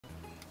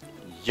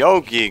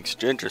Yo Geeks,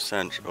 Ginger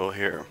Central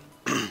here.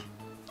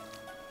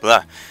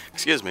 Blah,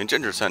 excuse me,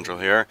 Ginger Central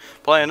here,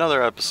 playing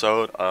another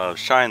episode of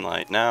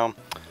Shinelight. Now,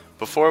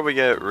 before we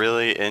get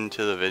really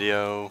into the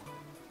video,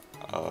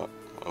 oh,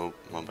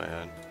 my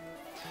bad.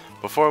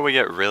 Before we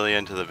get really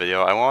into the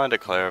video, I wanted to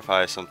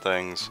clarify some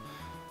things.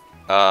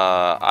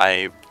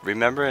 I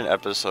remember in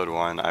episode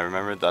 1, I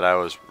remembered that I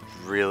was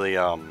really,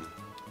 I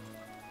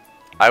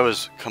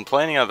was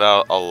complaining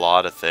about a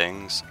lot of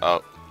things.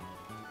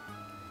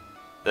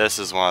 This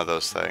is one of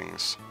those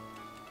things.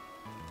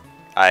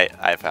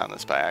 I found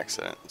this by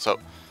accident. So,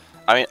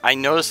 I mean, I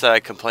noticed that I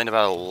complained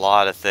about a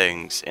lot of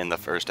things in the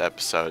first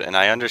episode, and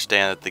I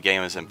understand that the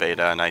game is in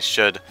beta, and I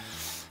should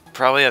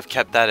probably have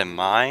kept that in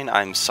mind.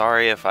 I'm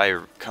sorry if I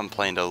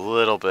complained a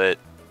little bit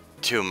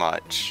too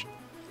much.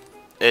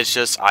 It's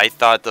just, I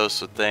thought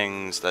those were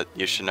things that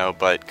you should know,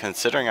 but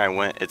considering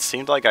it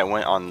seemed like I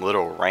went on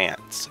little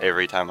rants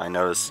every time I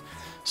noticed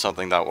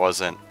something that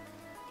wasn't,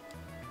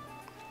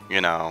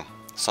 you know,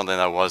 something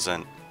that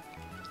wasn't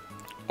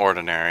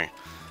ordinary.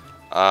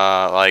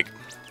 Like,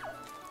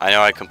 I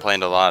know I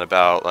complained a lot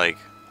about, like,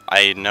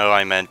 I know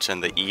I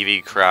mentioned the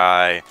Eevee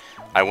cry.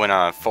 I went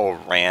on a full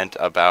rant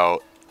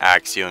about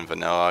Axio and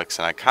Vanillux,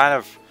 and I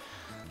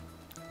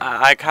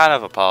kind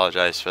of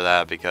apologize for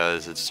that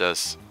because it's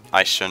just,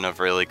 I shouldn't have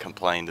really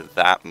complained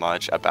that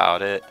much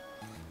about it.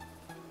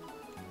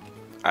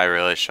 I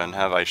really shouldn't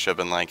have. I should have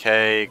been like,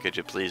 hey, could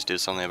you please do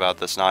something about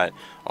this? Not,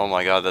 oh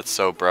my god, that's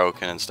so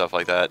broken and stuff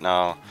like that.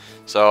 No.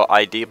 So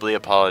I deeply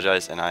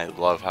apologize, and I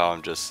love how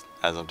I'm just,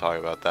 as I'm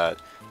talking about that,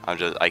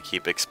 I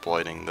keep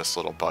exploiting this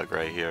little bug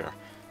right here.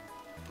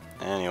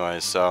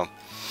 Anyways, so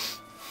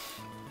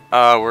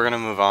we're gonna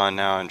move on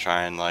now and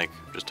try and like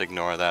just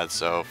ignore that.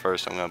 So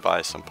first I'm gonna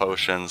buy some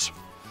potions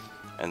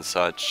and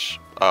such.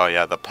 Oh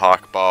yeah, the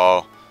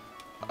Pokeball.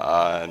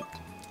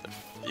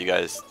 If you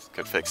guys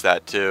could fix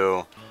that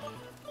too.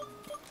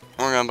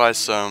 We're gonna buy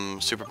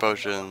some super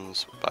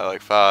potions, buy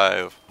like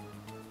 5.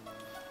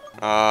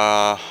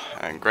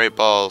 And great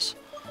balls,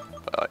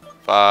 buy like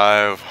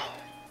 5.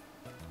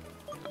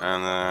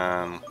 And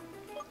then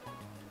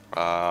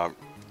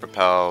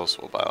repels,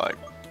 we'll buy like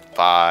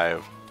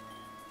 5.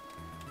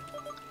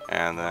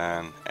 And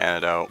then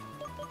antidote,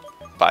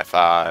 buy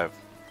 5.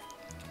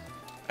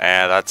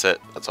 And that's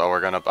it. That's all we're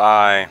gonna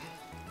buy.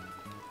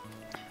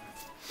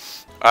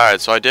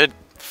 Alright, so I did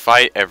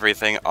fight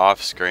everything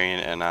off screen,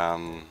 and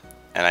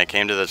I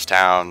came to this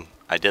town.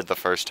 I did the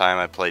first time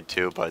I played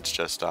too, but it's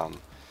just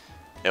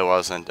it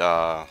wasn't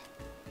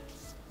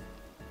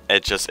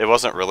it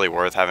wasn't really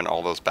worth having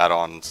all those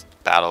battles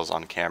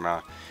on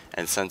camera.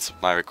 And since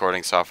my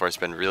recording software has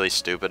been really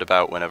stupid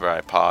about whenever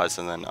I pause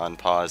and then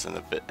unpause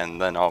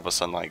and then all of a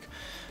sudden like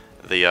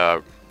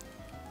the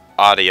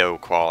audio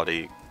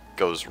quality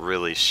goes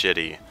really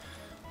shitty.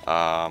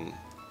 And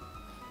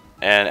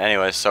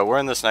anyway, so we're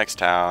in this next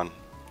town.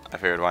 I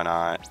figured why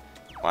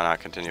not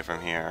continue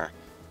from here.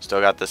 Still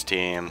got this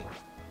team.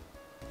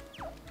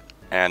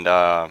 And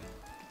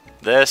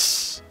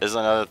this is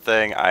another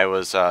thing. I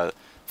was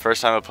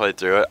first time I played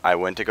through it, I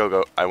went to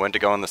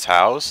go in this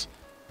house,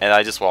 and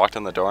I just walked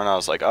in the door and I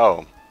was like,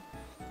 oh,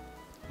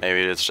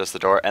 maybe it's just the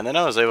door. And then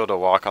I was able to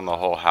walk on the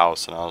whole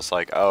house, and I was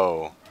like,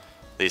 oh,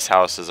 these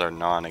houses are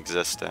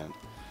non-existent.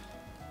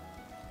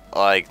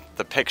 Like,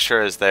 the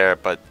picture is there,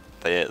 but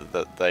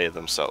they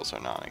themselves are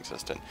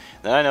non-existent.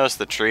 Then I noticed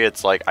the tree,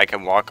 it's like I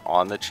can walk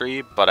on the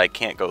tree, but I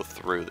can't go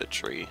through the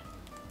tree.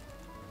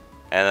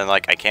 And then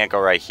like I can't go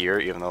right here,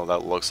 even though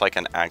that looks like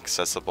an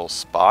accessible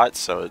spot.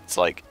 So it's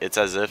like, it's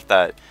as if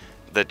that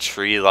the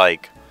tree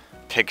like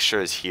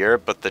picture is here,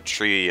 but the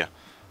tree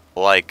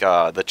like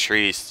the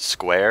tree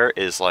square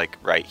is like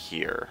right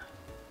here,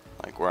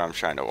 like where I'm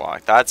trying to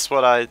walk. I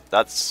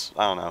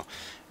don't know.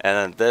 And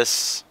then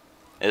this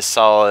is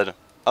solid.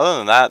 Other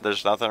than that,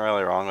 there's nothing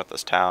really wrong with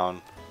this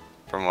town.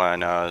 From what I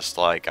noticed,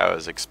 like I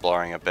was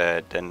exploring a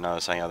bit, didn't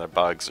notice any other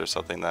bugs or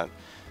something that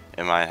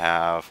it might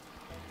have.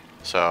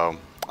 So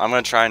I'm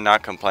going to try and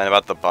not complain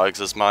about the bugs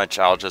as much.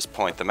 I'll just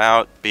point them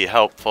out, be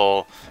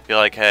helpful, be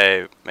like,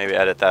 hey, maybe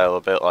edit that a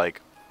little bit,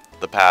 like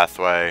the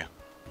pathway.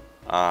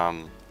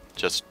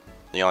 Just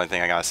the only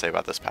thing I gotta say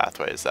about this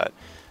pathway is that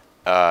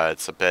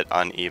it's a bit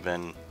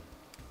uneven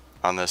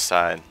on this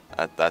side.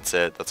 That's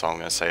it. That's all I'm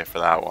going to say for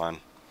that one.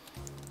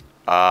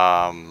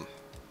 Alright.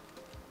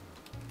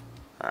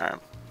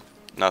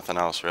 Nothing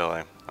else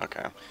really.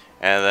 Okay.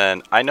 And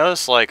then I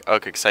noticed like,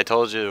 okay, because I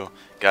told you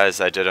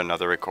guys I did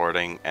another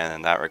recording, and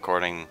then that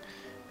recording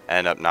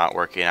ended up not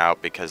working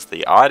out because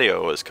the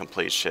audio was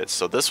complete shit.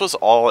 So this was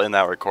all in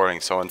that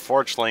recording. So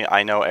unfortunately,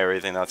 I know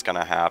everything that's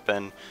gonna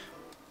happen.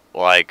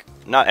 Like,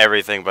 not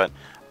everything, but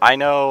I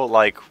know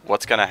like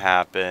what's gonna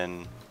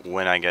happen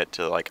when I get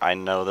to like, I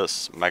know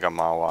this Mega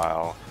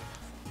Mawile.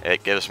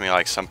 It gives me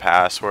like some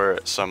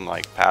password,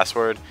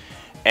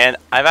 and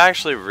I'm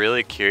actually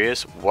really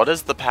curious, what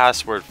is the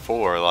password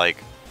for? Like,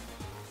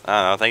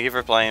 I don't know. Thank you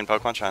for playing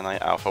Pokemon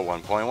Shinelight Alpha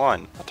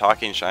 1.1. A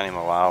talking shiny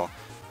Mawile.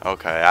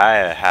 Okay,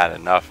 I had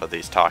enough of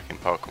these talking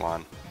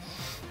Pokemon.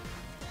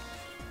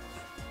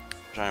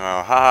 Shiny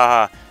Mawile, ha ha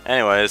ha.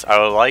 Anyways, I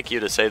would like you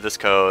to save this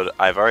code.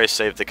 I've already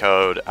saved the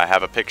code. I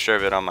have a picture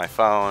of it on my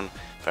phone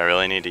if I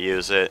really need to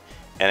use it,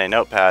 and a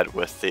notepad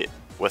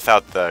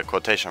without the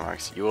quotation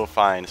marks. You will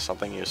find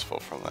something useful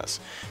from this.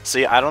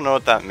 See, I don't know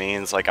what that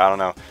means. Like, I don't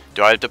know.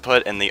 Do I have to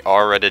put in the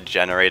already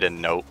generated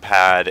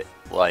notepad,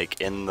 like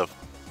in the,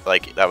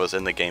 like that was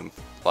in the game,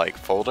 like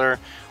folder,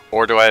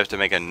 or do I have to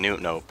make a new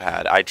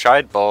notepad? I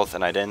tried both,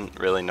 and I didn't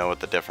really know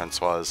what the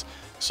difference was.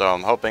 So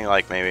I'm hoping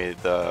like maybe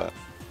the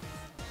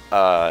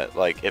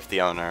like if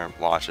the owner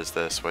watches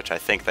this, which I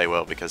think they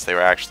will because they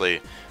were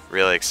actually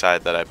really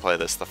excited that I play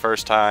this the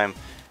first time,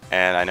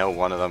 and I know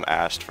one of them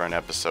asked for an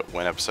episode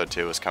when episode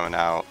 2 was coming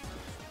out.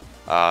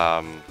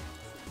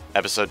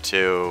 Episode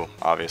 2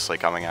 obviously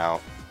coming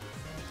out.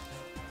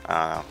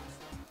 Yeah,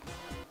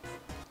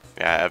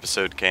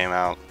 episode came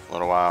out a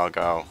little while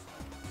ago.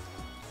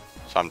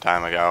 Some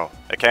time ago.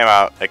 It came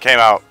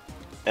out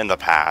in the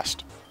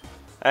past.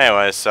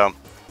 Anyway, so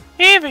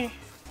Evie!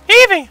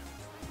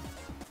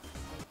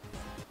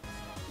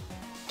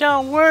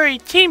 Don't worry,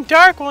 Team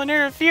Dark won't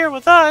interfere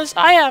with us.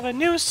 I have a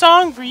new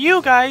song for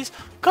you guys.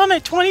 Come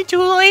at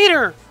 22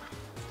 later.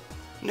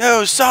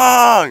 new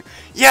song!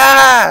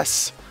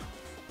 Yes!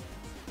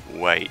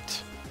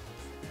 Wait.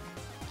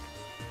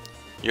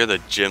 You're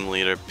the gym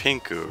leader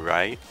Pinku,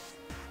 right?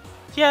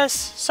 Yes,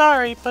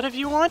 sorry, but if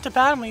you want to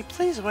battle me,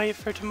 please wait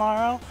for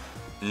tomorrow.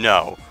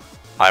 No.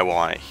 I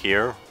want it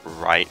here,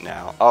 right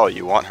now. Oh,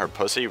 you want her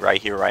pussy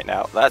right here, right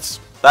now? That's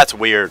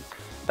weird.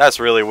 That's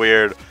really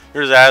weird.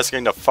 You're just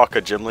asking to fuck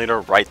a gym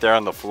leader right there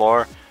on the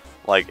floor?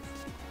 Like,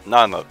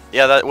 not on the...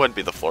 Yeah, that would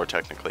be the floor,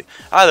 technically.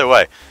 Either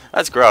way,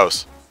 that's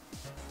gross.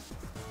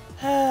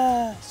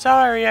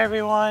 Sorry,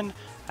 everyone.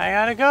 I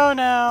gotta go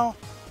now.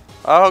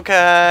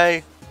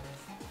 Okay.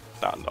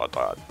 Dot, dot,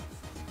 dot.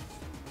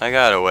 I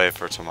gotta wait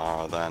for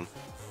tomorrow, then.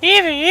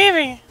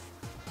 Evie!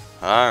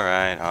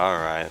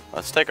 Alright.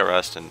 Let's take a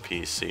rest in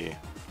PC.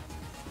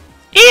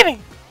 Evie!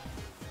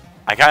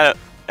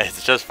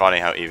 It's just funny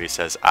how Evie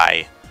says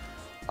I.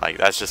 Like,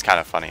 that's just kind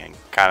of funny and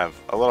kind of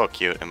a little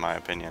cute in my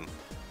opinion.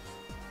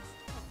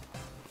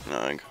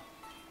 Like,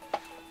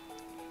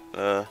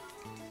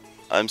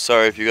 I'm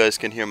sorry if you guys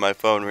can hear my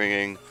phone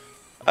ringing.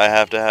 I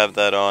have to have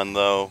that on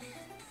though.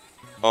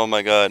 Oh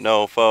my god,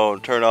 no,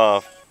 phone, turn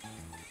off.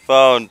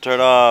 Phone, turn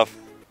off.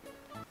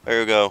 There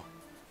you go.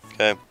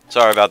 Okay,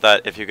 sorry about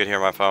that if you could hear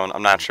my phone.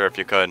 I'm not sure if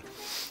you could.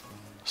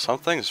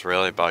 Something's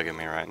really bugging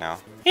me right now.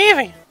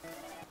 Evie!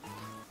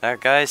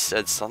 That guy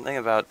said something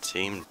about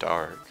Team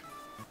Dark.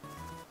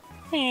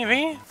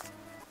 Evie!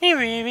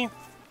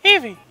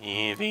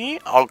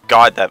 Oh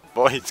god, that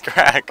voice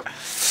crack.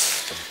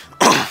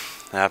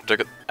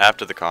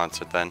 After the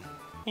concert then.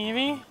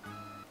 Evie.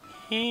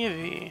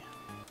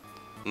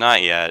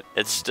 Not yet.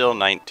 It's still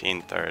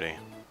 19:30.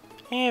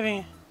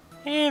 Evie.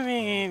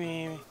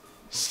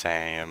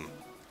 Same.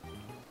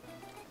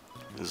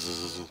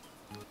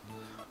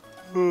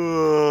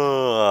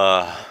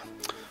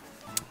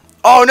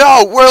 Oh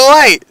no, we're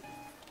late!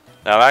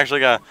 Now I'm actually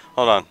gonna...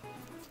 Hold on.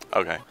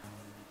 Okay.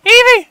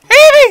 Evie!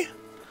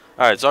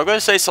 Alright, so I'm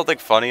gonna say something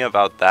funny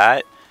about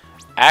that.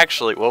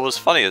 Actually, what was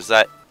funny is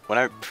that when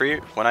I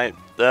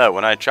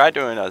tried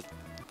doing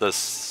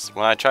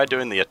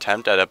the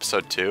attempt at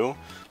episode 2,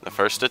 the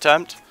first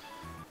attempt,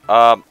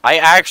 I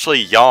actually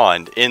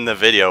yawned in the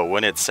video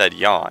when it said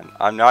yawn.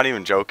 I'm not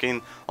even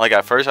joking. Like,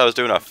 at first I was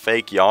doing a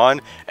fake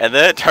yawn, and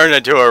then it turned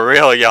into a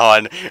real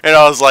yawn, and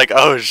I was like,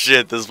 oh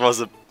shit, this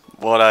wasn't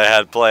what I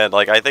had planned.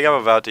 Like, I think I'm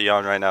about to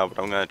yawn right now, but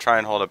I'm gonna try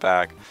and hold it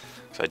back,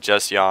 because I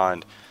just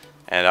yawned.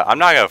 And I'm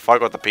not gonna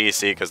fuck with the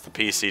PC, because the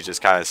PC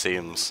just kind of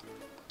seems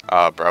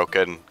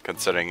broken,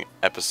 considering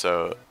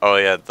episode... Oh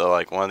yeah,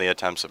 one of the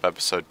attempts of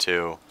episode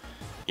 2.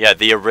 Yeah,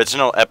 the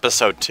original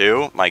episode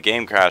 2, my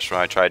game crashed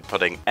when I tried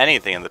putting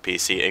anything in the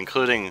PC,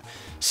 including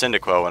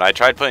Cyndaquil. When I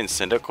tried putting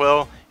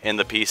Cyndaquil in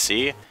the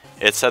PC,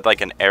 it said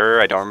like an error.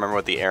 I don't remember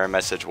what the error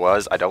message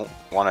was. I don't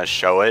want to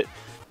show it,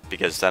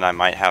 because then I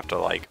might have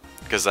to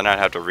because then I'd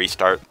have to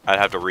restart. I'd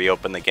have to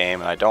reopen the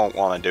game, and I don't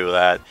want to do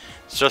that.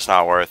 It's just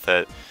not worth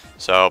it.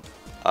 So,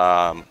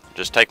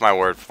 just take my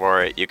word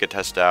for it. You could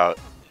test it out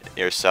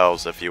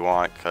yourselves if you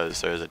want, because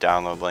there's a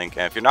download link.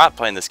 And if you're not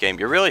playing this game,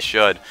 you really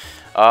should.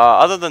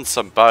 Other than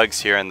some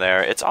bugs here and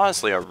there, it's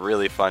honestly a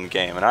really fun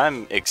game, and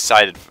I'm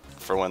excited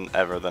for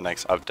whenever the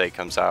next update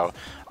comes out.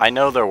 I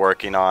know they're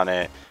working on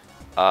it,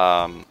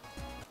 and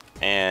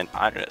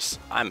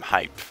I'm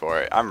hyped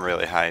for it. I'm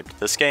really hyped.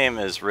 This game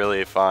is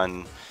really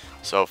fun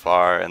so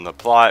far, and the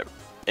plot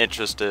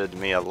interested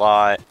me a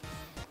lot.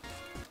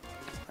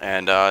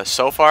 And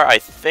so far, I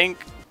think,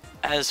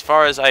 as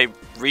far as I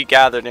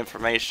regathered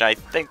information, I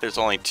think there's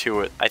only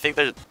two. I think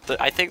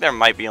there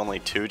might be only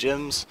 2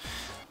 gyms.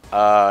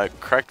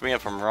 Correct me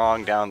if I'm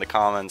wrong down in the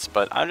comments,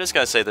 but I'm just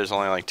gonna say there's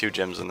only like 2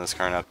 gyms in this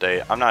current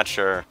update. I'm not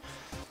sure.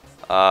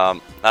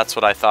 That's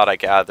what I thought I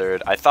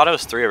gathered. I thought it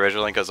was 3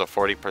 originally because of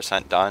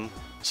 40% done.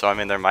 So I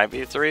mean, there might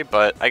be 3,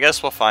 but I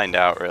guess we'll find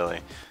out really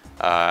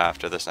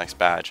after this next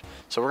badge.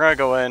 So we're gonna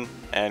go in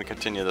and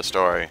continue the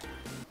story.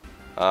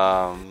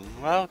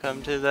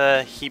 Welcome to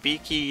the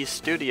Hibiki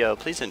studio.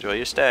 Please enjoy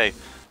your stay.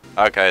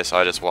 Okay, so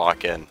I just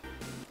walk in.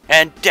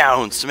 And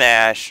down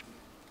smash!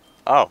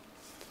 Oh.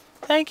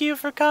 Thank you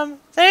for coming.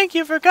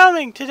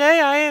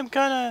 Today I am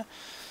gonna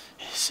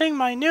sing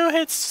my new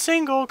hit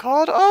single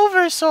called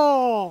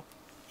Oversoul.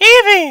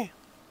 Evie!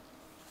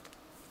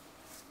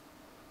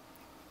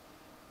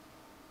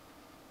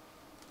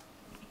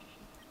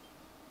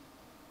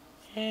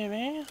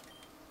 Evie?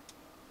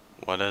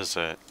 What is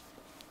it?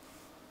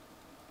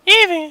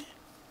 Evie!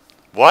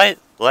 What?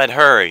 Let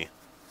hurry.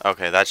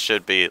 Okay, that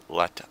should be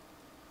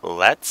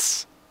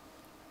let's?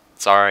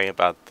 Sorry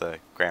about the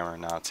grammar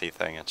Nazi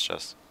thing, it's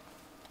just...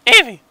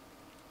 Evie!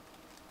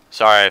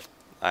 Sorry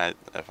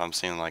if I'm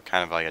seeming like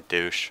kind of like a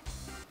douche.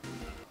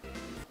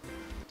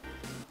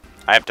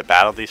 I have to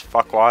battle these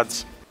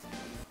fuckwads?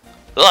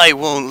 I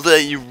won't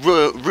let you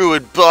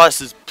ruin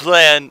boss's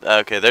plan.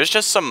 Okay, there's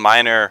just some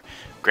minor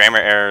grammar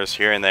errors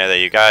here and there that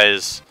you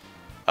guys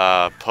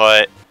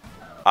put.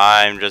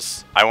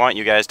 I want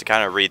you guys to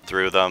kind of read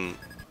through them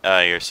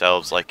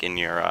yourselves, like in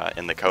your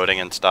in the coding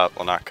and stuff.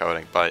 Well, not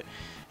coding, but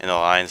in the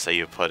lines that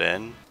you put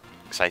in,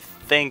 because I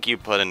think you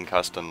put in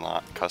custom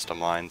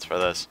lines for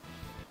this.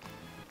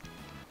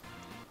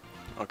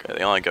 Okay,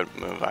 the only good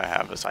move I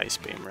have is Ice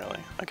Beam, really,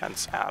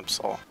 against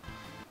Absol.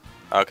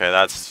 Okay,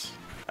 that's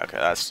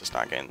just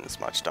not getting as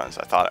much done as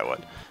I thought I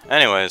would.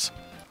 Anyways,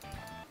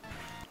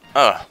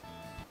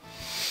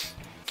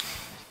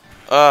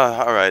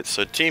 alright,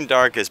 so Team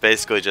Dark is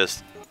basically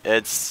just,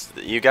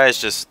 you guys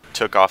just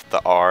took off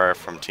the R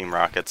from Team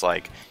Rocket's,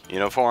 like,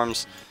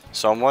 uniforms.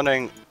 So I'm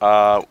wondering,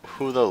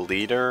 who the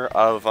leader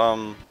of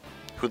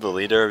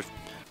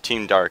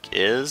Team Dark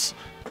is.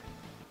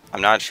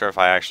 I'm not sure if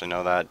I actually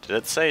know that. Did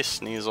it say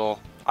Sneasel?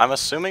 I'm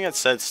assuming it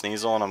said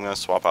Sneasel, and I'm going to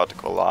swap out to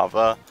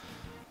Kolava.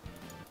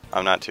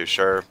 I'm not too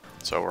sure,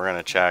 so we're going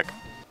to check.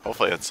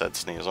 Hopefully it said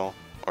Sneasel.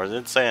 Or did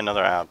it say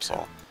another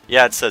Absol?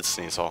 Yeah, it said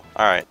Sneasel.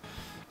 Alright.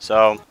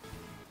 So,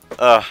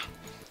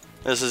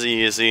 this is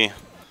easy.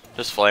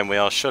 Just Flame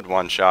Wheel. Should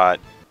one-shot.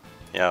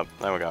 Yep,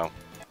 there we go.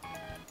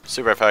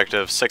 Super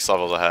effective. 6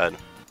 levels ahead.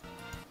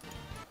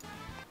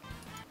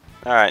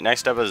 Alright,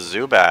 next up is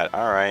Zubat.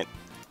 Alright.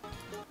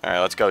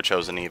 Alright, let's go,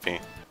 Chosen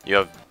Eevee.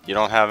 You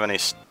don't have any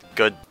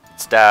good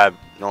stab,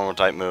 normal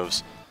type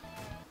moves.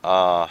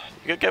 You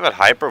could give it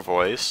Hyper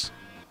Voice.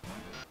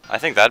 I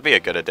think that'd be a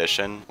good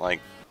addition,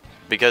 like,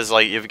 because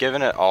like you've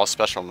given it all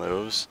special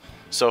moves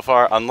so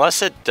far,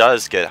 unless it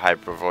does get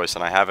Hyper Voice,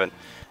 and I haven't,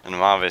 and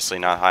I'm obviously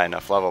not high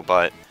enough level,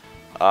 but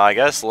I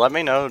guess let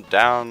me know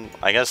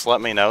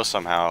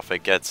somehow if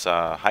it gets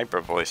Hyper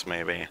Voice,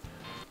 maybe.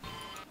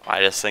 I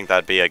just think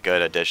that'd be a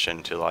good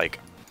addition to, like,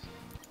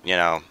 you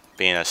know,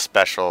 being a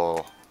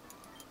special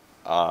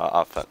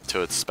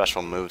to its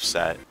special move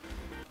set.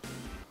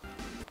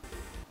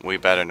 We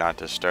better not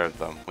disturb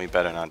them. We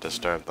better not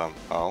disturb them.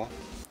 Oh?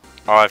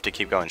 Oh, I have to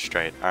keep going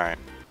straight. Alright.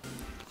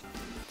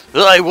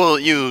 I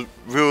won't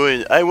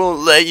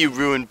let you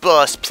ruin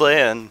boss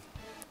plan.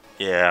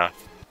 Yeah.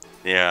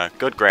 Yeah,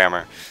 good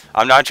grammar.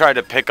 I'm not trying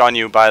to pick on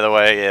you, by the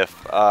way,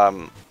 if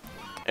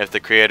the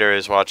creator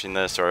is watching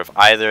this, or if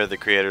either of the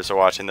creators are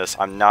watching this.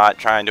 I'm not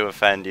trying to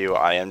offend you.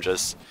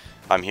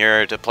 I'm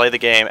here to play the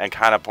game and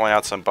kind of point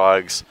out some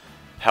bugs,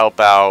 help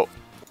out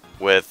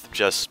with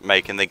just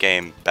making the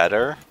game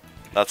better.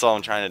 That's all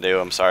I'm trying to do.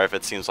 I'm sorry if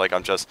it seems like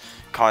I'm just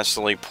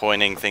constantly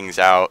pointing things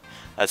out.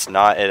 That's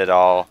not it at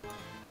all.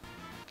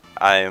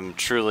 I am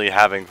truly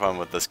having fun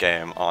with this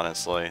game,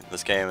 honestly.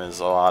 This game is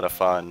a lot of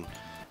fun.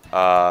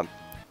 I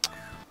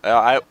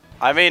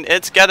mean,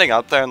 it's getting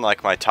up there in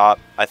like my top,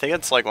 I think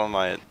it's like one of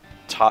my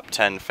top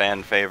 10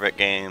 fan favorite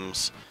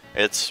games.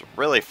 It's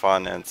really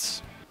fun, and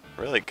it's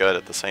really good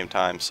at the same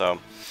time. So,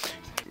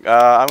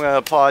 I'm going to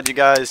applaud you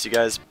guys. You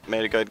guys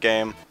made a good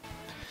game.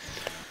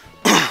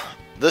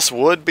 This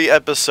would be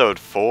episode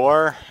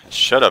 4. It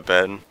should have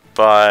been.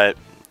 But,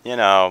 you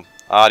know,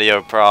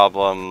 audio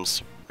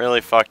problems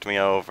really fucked me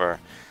over.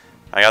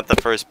 I got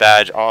the first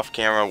badge off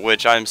camera,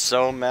 which I'm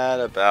so mad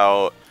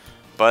about.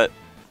 But,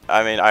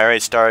 I mean, I already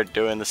started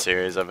doing the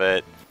series of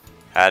it.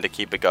 Had to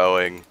keep it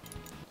going.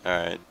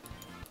 Alright.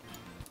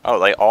 Oh,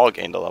 they all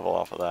gained a level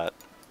off of that.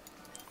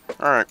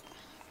 Alright.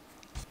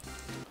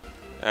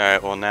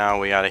 Alright, well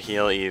now we gotta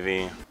heal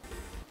Eevee.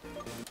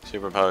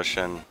 Super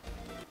Potion.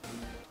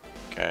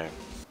 Okay.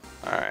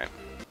 Alright.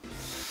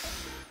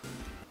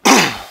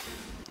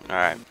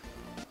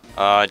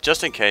 Alright.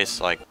 Just in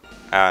case, like,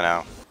 I don't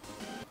know.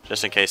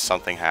 Just in case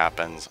something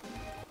happens.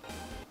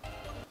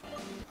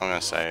 I'm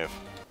gonna save.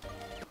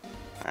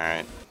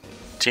 Alright.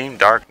 Team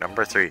Dark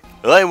number 3.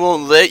 I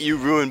won't let you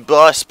ruin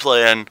boss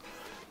plan.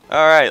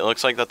 Alright,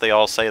 looks like that they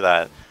all say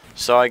that.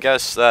 So I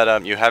guess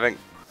that you haven't,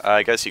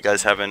 I guess you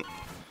guys haven't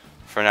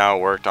for now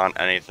worked on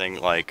anything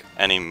like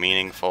any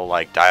meaningful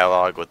like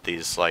dialogue with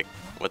these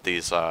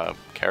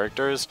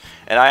characters,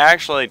 and I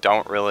actually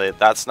don't really,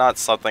 that's not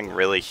something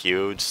really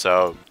huge,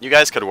 so you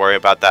guys could worry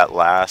about that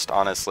last.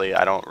 Honestly,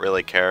 I don't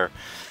really care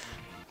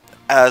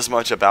as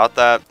much about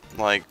that.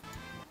 Like,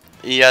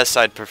 yes,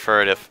 I'd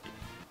prefer it if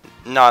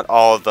not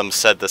all of them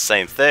said the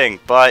same thing,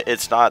 but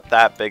it's not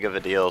that big of a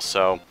deal,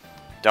 so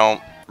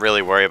don't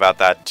really worry about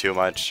that too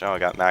much. Oh, I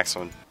got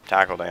maximum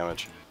tackle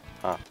damage.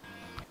 Huh.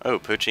 Oh,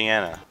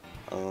 Poochyena.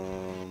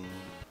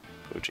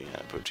 Poochyena.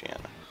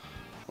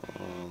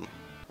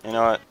 You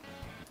know what?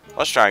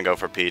 Let's try and go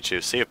for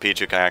Pichu. See if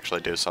Pichu can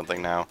actually do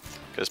something now.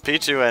 Because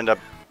Pichu ended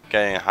up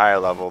getting a higher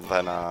level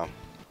than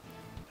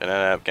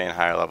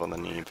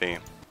Eevee.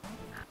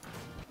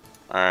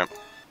 Alright.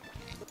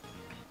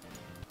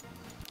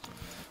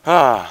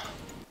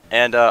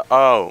 And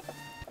oh,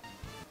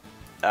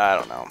 I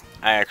don't know.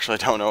 I actually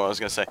don't know what I was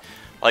gonna say.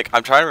 Like,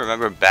 I'm trying to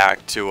remember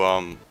back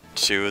to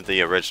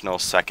the original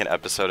second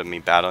episode of me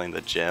battling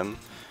the gym.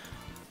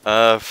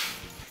 I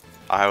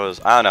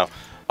don't know.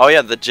 Oh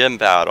yeah, the gym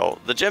battle.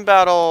 The gym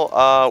battle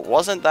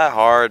wasn't that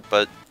hard,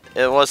 but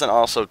it wasn't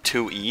also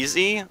too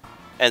easy.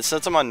 And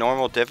since I'm on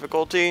normal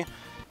difficulty,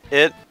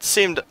 it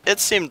seemed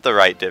the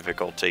right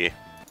difficulty.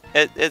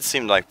 It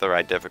seemed like the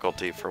right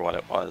difficulty for what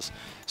it was.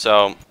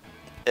 So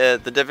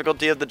the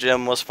difficulty of the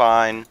gym was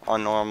fine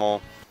on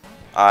normal.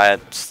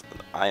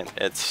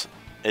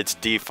 It's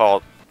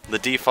default. The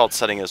default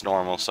setting is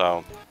normal,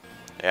 so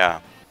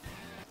yeah.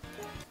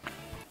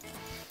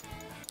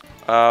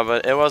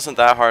 But it wasn't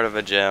that hard of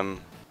a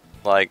gym.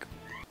 Like,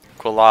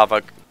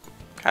 Quilava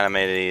kind of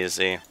made it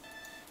easy.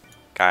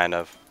 Kind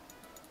of.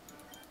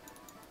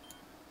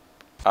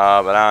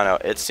 But I don't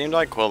know. It seemed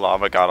like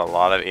Quilava got a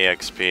lot of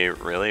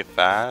EXP really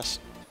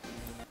fast.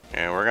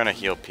 And we're gonna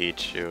heal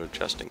Pichu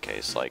just in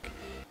case, like,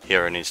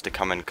 Hero needs to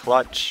come in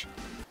clutch.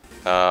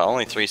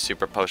 Only 3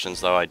 super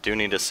potions though. I do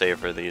need to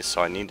savor these,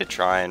 so I need to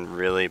try and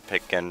really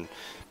pick and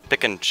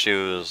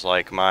choose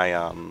like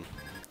my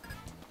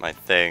my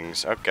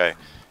things. Okay.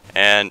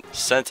 And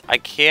since I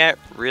can't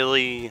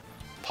really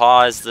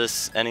pause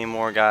this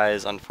anymore,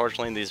 guys,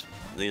 unfortunately these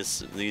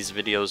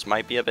videos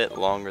might be a bit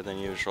longer than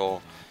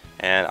usual,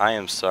 and I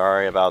am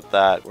sorry about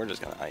that. We're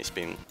just gonna ice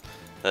beam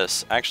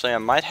this. Actually, I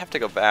might have to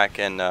go back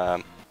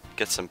and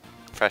get some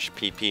fresh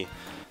PP,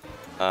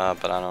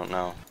 but I don't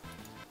know.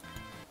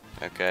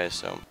 Okay,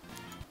 so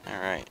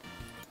alright.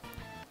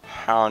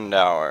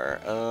 Houndour.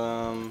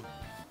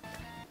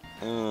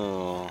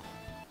 No,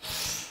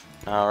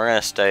 we're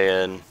gonna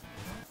stay in.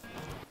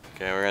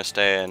 Okay, we're gonna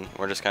stay in.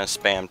 We're just gonna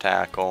spam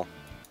tackle.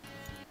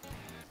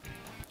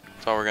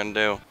 That's all we're gonna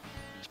do.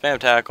 Spam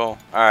tackle.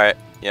 Alright,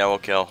 yeah, we'll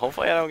kill.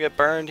 Hopefully I don't get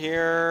burned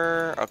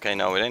here. Okay,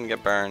 no, we didn't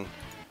get burned.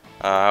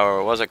 However,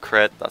 it was a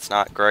crit. That's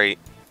not great.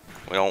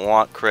 We don't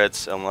want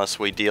crits unless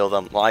we deal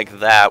them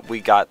like that.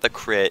 We got the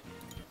crit.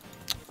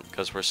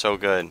 Because we're so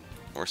good.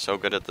 We're so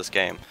good at this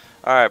game.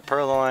 Alright,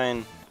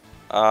 Purloin.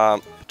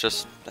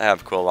 Just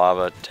have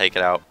Quilava take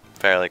it out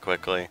fairly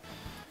quickly.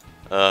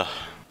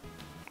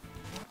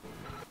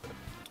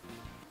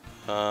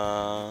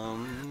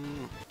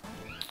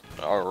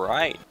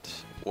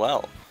 Alright.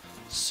 Well,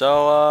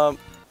 so,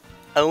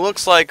 it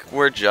looks like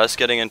we're just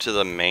getting into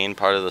the main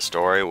part of the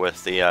story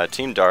with the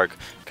Team Dark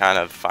kind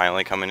of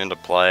finally coming into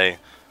play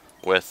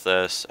with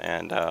this,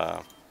 and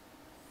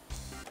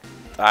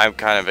I'm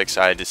kind of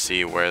excited to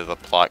see where the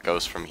plot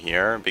goes from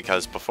here,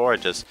 because before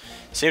it just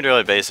seemed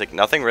really basic.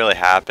 Nothing really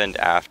happened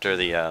after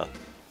the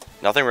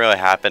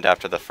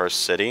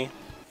first city,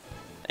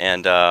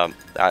 and I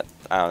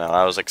don't know.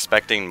 I was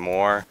expecting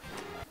more,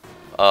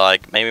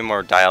 like maybe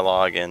more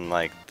dialogue in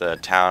like the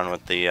town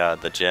with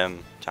the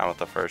gym, town with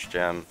the first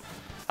gym.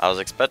 I was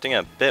expecting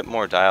a bit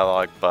more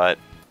dialogue, but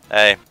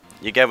hey,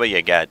 you get what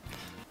you get.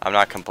 I'm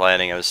not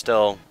complaining. It was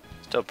still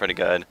pretty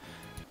good.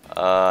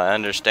 I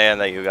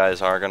understand that you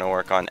guys are going to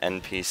work on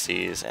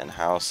NPCs and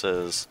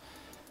houses,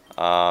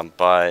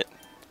 but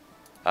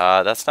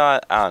that's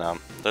not, I don't know.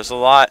 There's a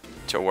lot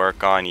to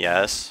work on,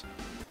 yes,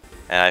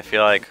 and I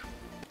feel like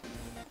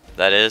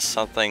that is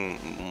something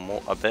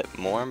a bit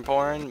more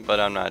important, but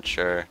I'm not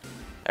sure.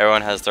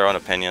 Everyone has their own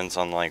opinions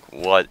on like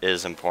what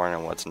is important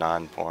and what's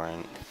not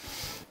important.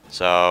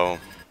 So,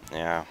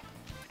 yeah.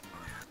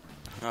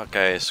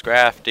 Okay,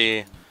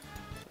 Scrafty.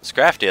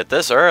 Scrafty at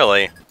this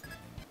early?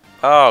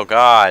 Oh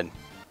god.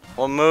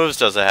 What moves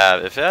does it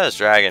have? If it has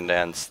Dragon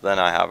Dance, then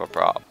I have a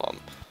problem.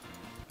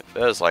 If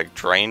it has like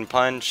Drain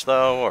Punch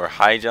though, or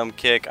High Jump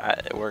Kick,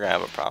 we're gonna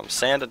have a problem.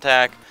 Sand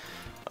Attack.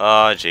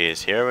 Oh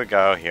jeez, here we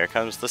go. Here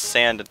comes the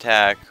Sand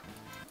Attack.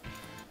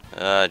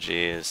 Oh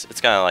jeez. It's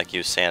gonna like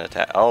use Sand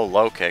Attack. Oh,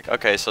 Low Kick.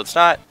 Okay, so it's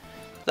not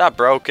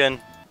broken.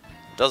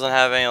 It doesn't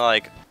have any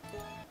like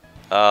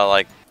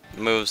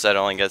moves that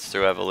only gets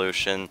through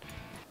evolution.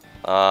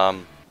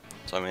 So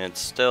I mean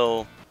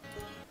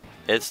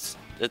it's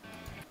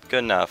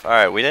good enough.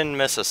 Alright, we didn't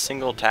miss a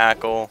single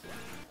tackle.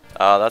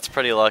 That's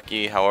pretty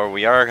lucky. However,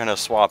 we are gonna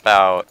swap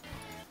out.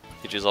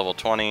 Pichu's level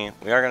 20.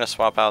 We are gonna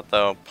swap out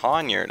though.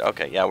 Poniard.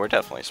 Okay, yeah, we're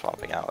definitely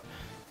swapping out.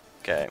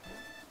 Okay.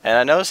 And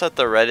I noticed that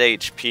the red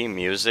HP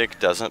music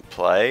doesn't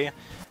play.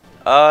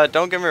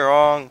 Don't get me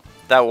wrong,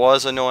 that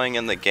was annoying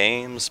in the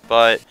games,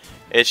 but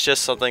it's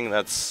just something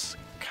that's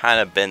kind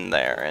of been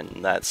there,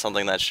 and that's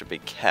something that should be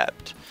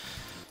kept.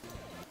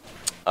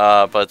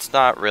 But it's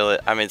not really,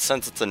 I mean,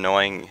 since it's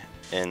annoying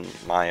in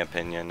my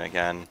opinion,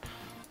 again,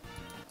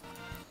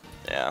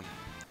 yeah,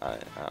 I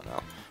don't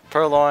know.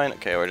 Purloin,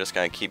 okay, we're just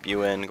gonna keep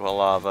you in,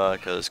 Quilava,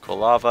 because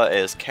Quilava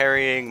is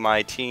carrying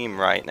my team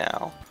right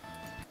now.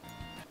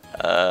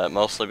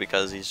 Mostly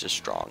because he's just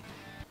strong.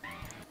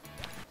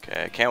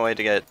 Okay, I can't wait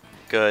to get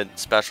good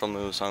special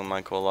moves on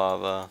my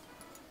Lava.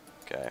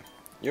 Okay.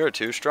 You're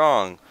too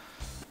strong.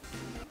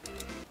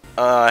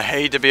 I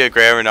hate to be a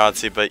grammar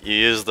Nazi, but you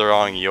used the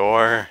wrong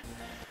 "your."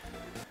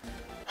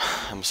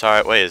 I'm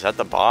sorry. Wait, is that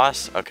the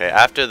boss? Okay,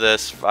 after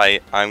this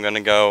fight, I'm gonna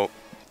go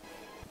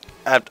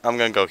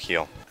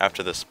heal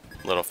after this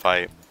little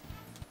fight.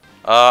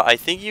 I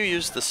think you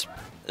used this.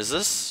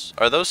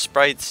 Are those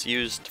sprites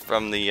used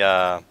from the,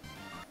 are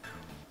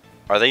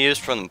they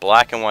used from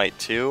black and white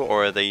too,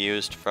 or are they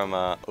used from,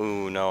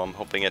 ooh, no, I'm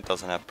hoping it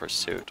doesn't have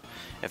Pursuit.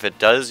 If it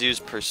does use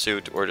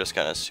Pursuit, we're just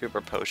gonna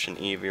Super Potion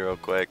Eevee real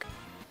quick.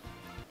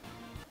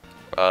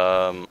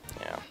 Yeah,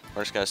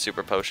 we're just gonna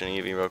Super Potion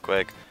Eevee real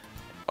quick.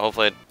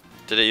 Hopefully,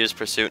 did it use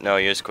Pursuit? No,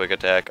 it used Quick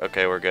Attack.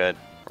 Okay, we're good.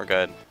 We're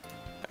good.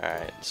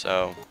 Alright,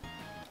 so.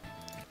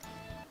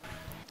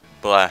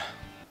 Blah.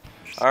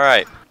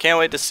 Alright, can't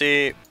wait to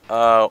see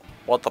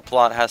what the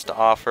plot has to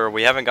offer.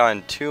 We haven't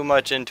gone too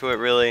much into it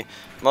really.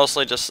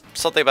 Mostly just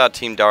something about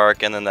Team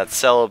Dark and then that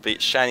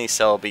shiny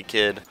Celebi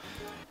kid.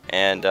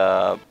 And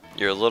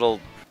your little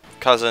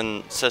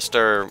cousin,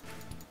 sister,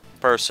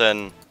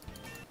 person.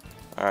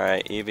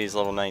 Alright, Eevee's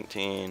level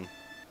 19.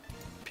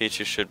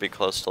 Pichu should be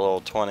close to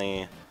level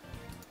 20.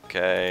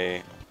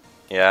 Okay.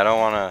 Yeah, I don't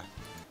want to...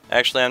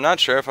 Actually, I'm not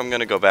sure if I'm going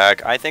to go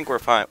back. I think we're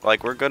fine.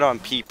 Like, we're good on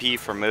PP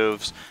for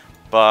moves.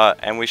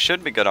 And we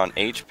should be good on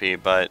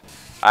HP, but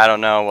I don't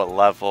know what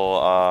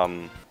level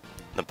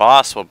the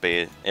boss will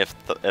be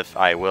if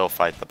I will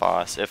fight the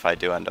boss, if I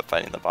do end up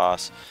fighting the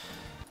boss.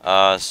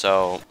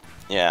 So,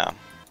 yeah.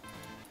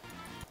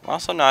 I'm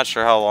also not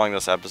sure how long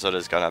this episode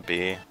is going to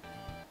be.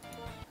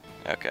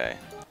 Okay.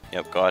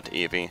 Yep, go out to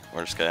Eevee.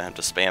 We're just going to have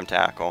to spam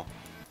tackle.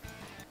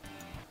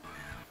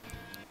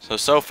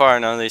 So far,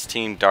 none of these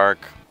Team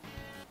Dark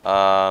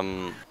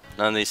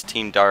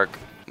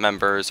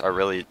members are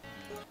really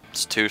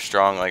too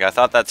strong. Like, I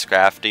thought that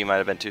Scrafty might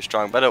have been too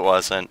strong, but it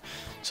wasn't.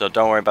 So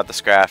don't worry about the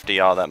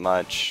Scrafty all that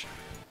much.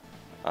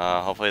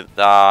 Hopefully,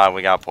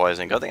 we got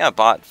poison. Good thing I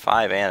bought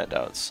 5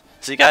 antidotes.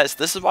 See, guys,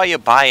 this is why you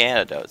buy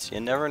antidotes. You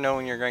never know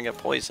when you're going to get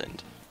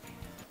poisoned.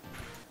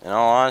 In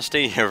all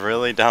honesty, you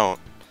really don't.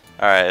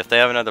 Alright, if they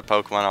have another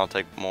Pokemon, I'll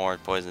take more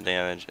poison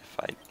damage.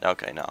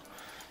 Okay, no.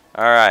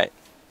 Alright,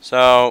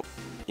 so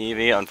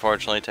Eevee,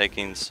 unfortunately,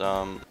 taking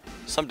some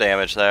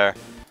damage there.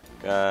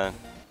 I'm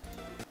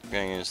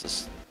gonna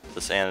use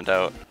this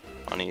antidote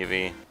on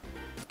Eevee.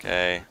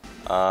 Okay.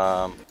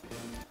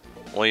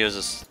 We'll use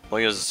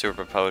a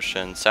super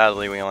potion.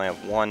 Sadly, we only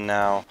have 1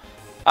 now.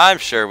 I'm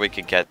sure we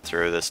could get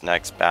through this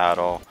next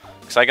battle,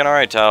 because I can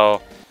already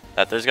tell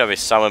that there's gonna be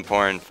some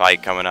important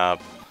fight coming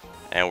up,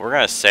 and we're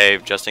gonna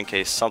save just in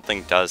case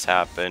something does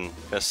happen.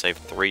 We're gonna save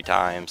 3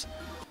 times.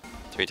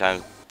 3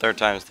 times. Third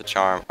time's the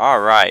charm. All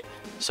right.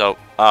 So,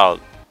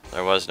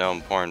 there was no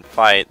important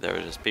fight. There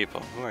were just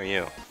people. Who are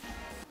you?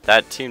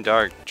 That Team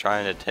Dark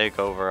trying to take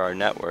over our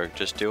network.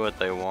 Just do what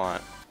they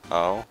want.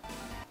 Oh.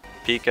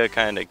 Pika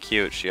kinda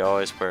cute. She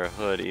always wear a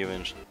hood,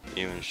 even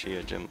she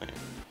a gym leader.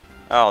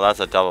 Oh, that's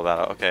a double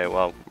battle. Okay,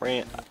 well,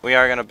 we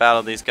are gonna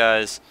battle these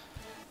guys.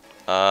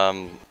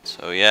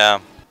 So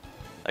yeah.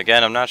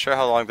 Again, I'm not sure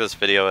how long this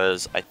video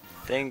is. I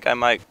think I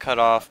might cut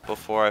off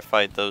before I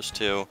fight those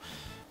two,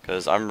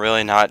 because I'm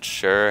really not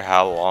sure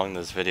how long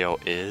this video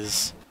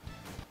is.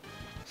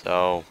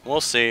 So,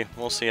 we'll see.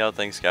 We'll see how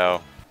things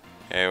go.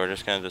 Okay, we're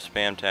just going to do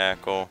spam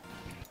tackle.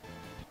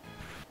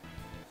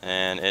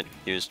 And it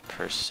used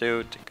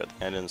Pursuit. Good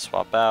thing I didn't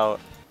swap out.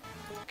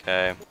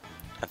 Okay.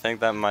 I think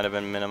that might have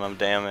been minimum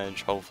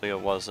damage. Hopefully it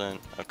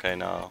wasn't. Okay,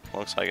 no.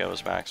 Looks like it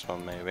was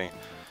maximum, maybe.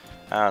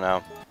 I don't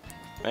know.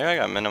 Maybe I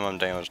got minimum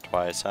damage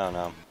twice. I don't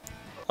know.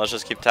 Let's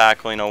just keep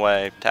tackling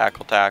away.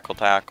 Tackle, tackle,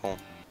 tackle.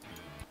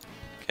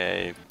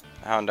 Okay.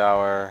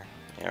 Houndour.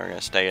 Yeah, we're going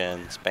to stay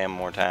in. Spam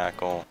more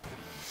tackle.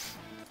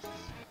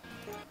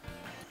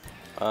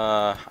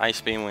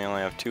 Ice Beam we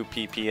only have 2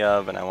 PP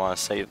of, and I want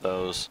to save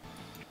those.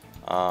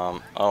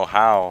 Oh,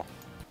 how?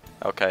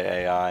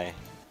 Okay, AI.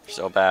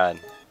 So bad.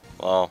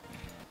 Well,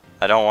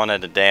 I don't want it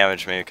to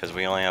damage me because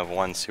we only have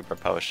 1 super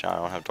potion. I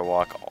don't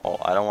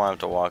want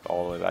to walk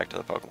all the way back to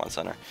the Pokemon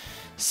Center.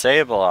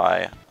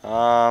 Sableye.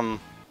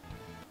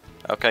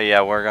 Okay,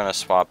 yeah, we're gonna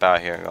swap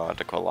out here and go out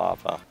to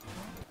Quilava.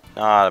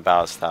 Not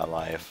about that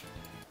life.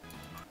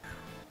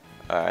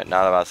 Alright,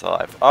 not about the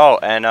life. Oh,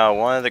 and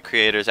one of the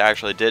creators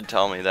actually did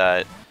tell me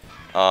that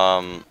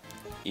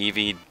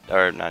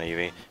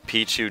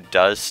Pichu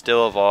does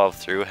still evolve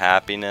through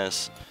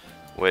happiness,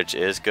 which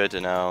is good to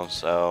know.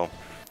 So,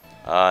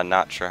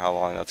 not sure how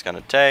long that's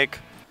gonna take,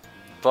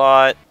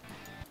 but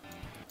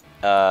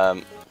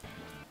all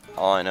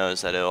I know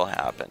is that it'll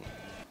happen.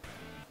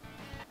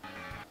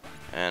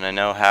 And I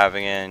know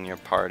having it in your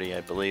party,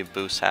 I believe,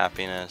 boosts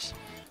happiness.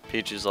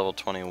 Pichu's level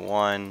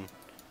 21.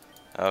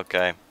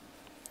 Okay.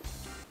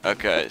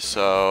 Okay,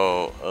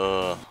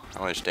 so,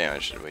 how much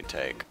damage did we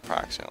take,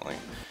 approximately?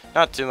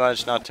 Not too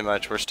much, not too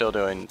much. We're still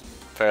doing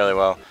fairly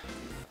well.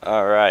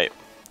 Alright.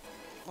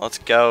 Let's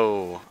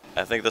go.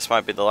 I think this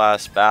might be the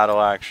last battle,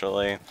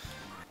 actually.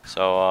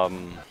 So,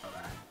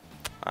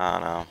 I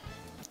don't know.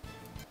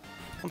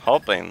 I'm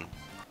hoping.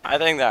 I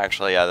think that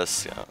actually, yeah,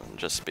 this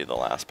just be the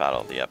last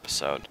battle of the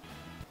episode.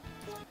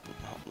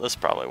 This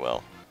probably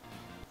will.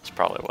 This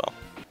probably will.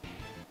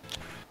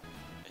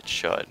 It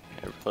should.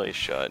 It really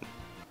should.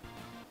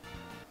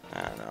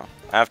 I don't know.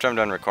 After I'm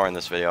done recording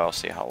this video, I'll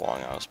see how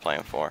long I was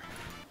playing for.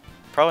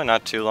 Probably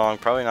not too long.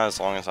 Probably not as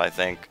long as I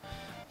think.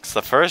 Because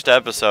the first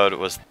episode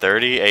was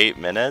 38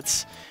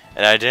 minutes.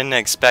 And I didn't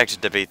expect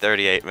it to be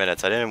 38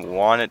 minutes. I didn't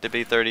want it to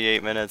be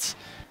 38 minutes.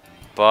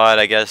 But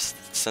I guess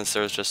since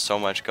there was just so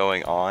much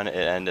going on, it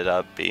ended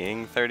up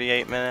being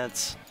 38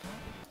 minutes.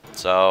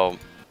 So,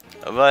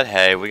 but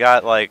hey, we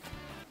got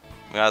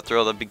through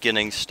all the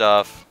beginning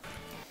stuff.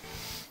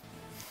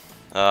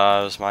 It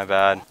was my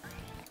bad.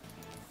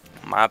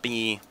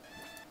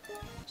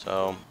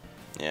 So,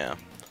 yeah.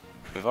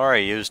 We've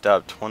already used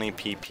up 20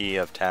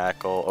 PP of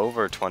tackle,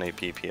 over 20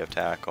 PP of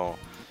tackle.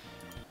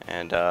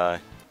 And, yeah,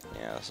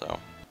 so.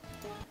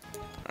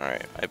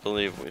 Alright, I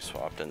believe we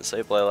swapped in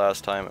Sableye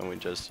last time and we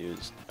just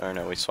used, or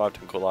no, we swapped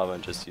in Cool Lava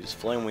and just used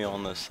Flame Wheel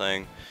on this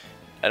thing.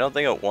 I don't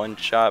think it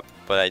one-shot,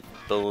 but I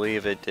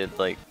believe it did,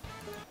 like,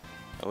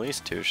 at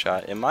least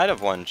two-shot. It might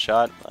have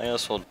one-shot. I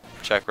guess we'll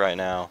check right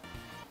now.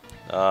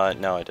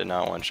 No, it did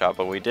not one-shot,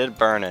 but we did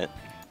burn it.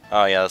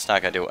 Oh yeah, that's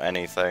not gonna do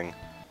anything.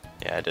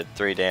 Yeah, I did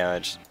 3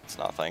 damage. It's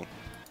nothing.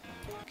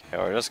 Okay,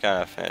 we're just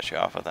gonna finish you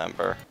off with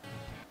Ember.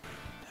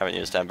 Haven't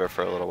used Ember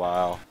for a little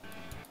while.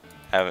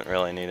 Haven't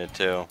really needed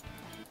to.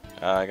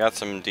 I got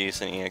some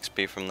decent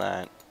EXP from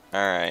that.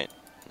 Alright.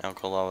 Now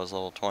Cool Lava's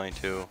level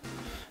 22.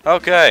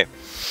 Okay.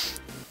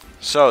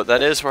 So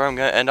that is where I'm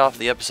gonna end off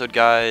the episode,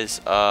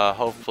 guys.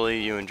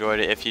 Hopefully you enjoyed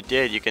it. If you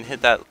did, you can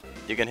hit that.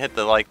 You can hit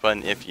the like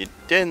button. If you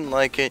didn't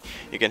like it,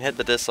 you can hit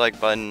the dislike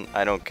button.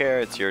 I don't care.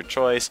 It's your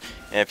choice.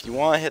 And if you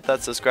want to hit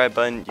that subscribe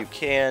button, you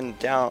can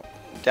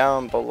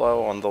down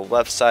below on the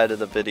left side of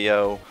the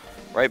video,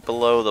 right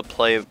below the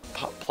play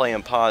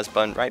and pause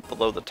button, right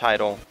below the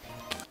title.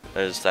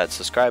 There's that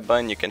subscribe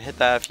button. You can hit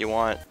that if you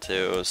want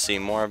to see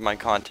more of my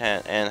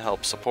content and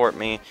help support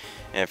me.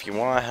 And if you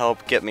want to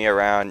help get me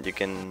around, you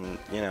can,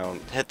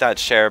 hit that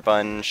share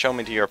button, show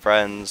me to your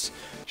friends,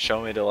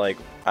 show me to, like,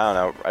 I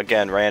don't know,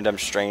 again, random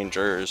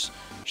strangers,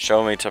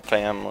 show me to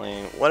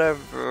family,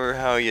 whatever,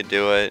 how you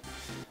do it.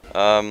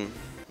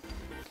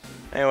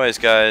 Anyways,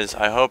 guys,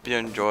 I hope you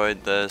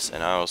enjoyed this,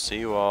 and I will see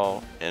you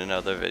all in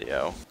another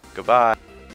video. Goodbye.